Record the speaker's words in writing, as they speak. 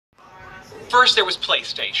First there was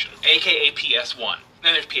PlayStation, aka PS1.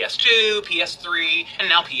 Then there's PS2, PS3, and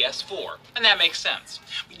now PS4. And that makes sense.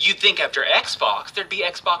 You'd think after Xbox, there'd be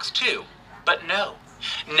Xbox 2. But no.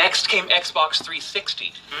 Next came Xbox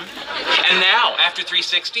 360. And now, after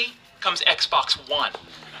 360, comes Xbox One.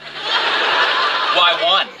 Why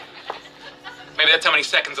one? Maybe that's how many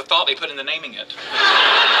seconds of thought they put into naming it.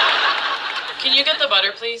 Can you get the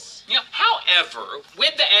butter, please? You know, however,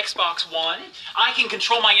 with the Xbox One, I can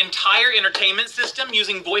control my entire entertainment system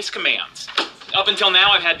using voice commands. Up until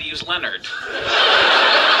now, I've had to use Leonard.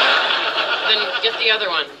 Then get the other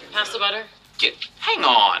one. Pass the butter. Hang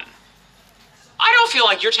on. I don't feel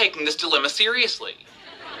like you're taking this dilemma seriously.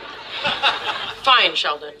 Fine,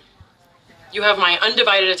 Sheldon. You have my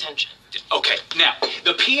undivided attention. Okay, now,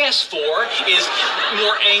 the PS4 is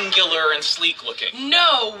more angular and sleek looking.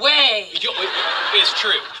 No way! It's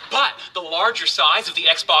true. But the larger size of the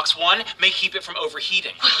Xbox One may keep it from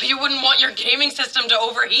overheating. Well, you wouldn't want your gaming system to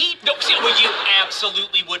overheat? No, see, well, you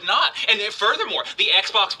absolutely would not. And furthermore, the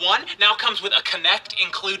Xbox One now comes with a Kinect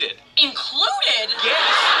included. Included?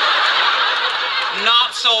 Yes.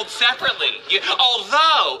 Not sold separately.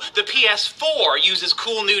 Although the PS4 uses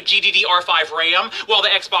cool new GDDR5 RAM, while the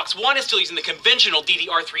Xbox One is still using the conventional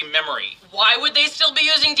DDR3 memory. Why would they still be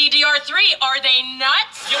using DDR3? Are they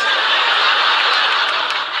nuts?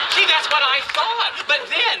 See, that's what I thought. But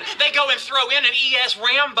then they go and throw in an ES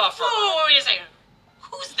RAM buffer. Oh, wait a second.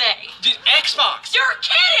 Who's they? Xbox. You're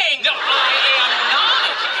kidding! No, I am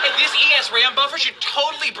not. And this ES RAM buffer should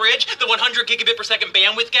totally bridge the 100 gigabit per second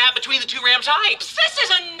bandwidth gap between the two RAM types. This is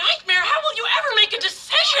a nightmare. How will you ever make a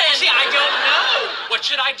decision? See, I don't know. What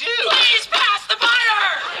should I do? Please pass the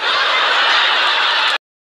butter!